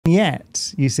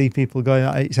Yet you see people going,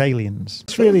 oh, it's aliens.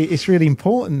 It's really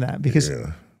important that, because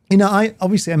you know,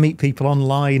 I meet people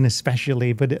online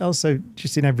especially, but also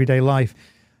just in everyday life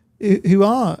who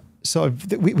are sort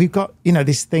of, we've got, you know,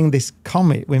 this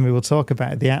comet, when we will talk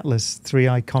about it, the Atlas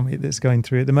 3I comet that's going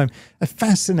through at the moment, a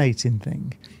fascinating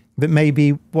thing that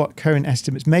maybe what current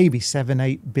estimates, maybe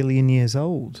 7-8 billion years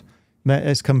old.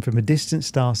 Has come from a distant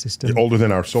star system. Older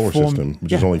than our solar system,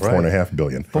 which is only 4.5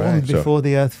 billion. Formed before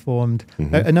the Earth formed.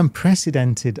 An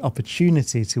unprecedented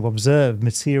opportunity to observe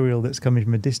material that's coming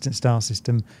from a distant star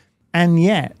system. And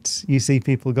yet you see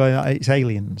people going, oh, it's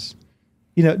aliens.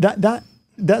 You know,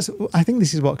 that's, I think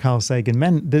this is what Carl Sagan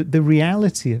meant. The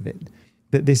reality of it,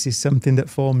 that this is something that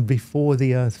formed before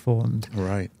the Earth formed.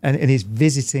 Right. And is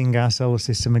visiting our solar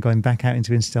system and going back out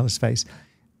into interstellar space,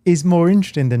 is more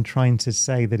interesting than trying to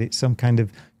say that it's some kind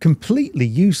of completely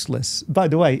useless. By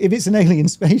the way, if it's an alien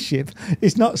spaceship,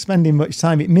 it's not spending much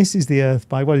time. It misses the Earth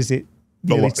by, what is it,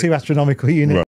 nearly 2 astronomical units. Right.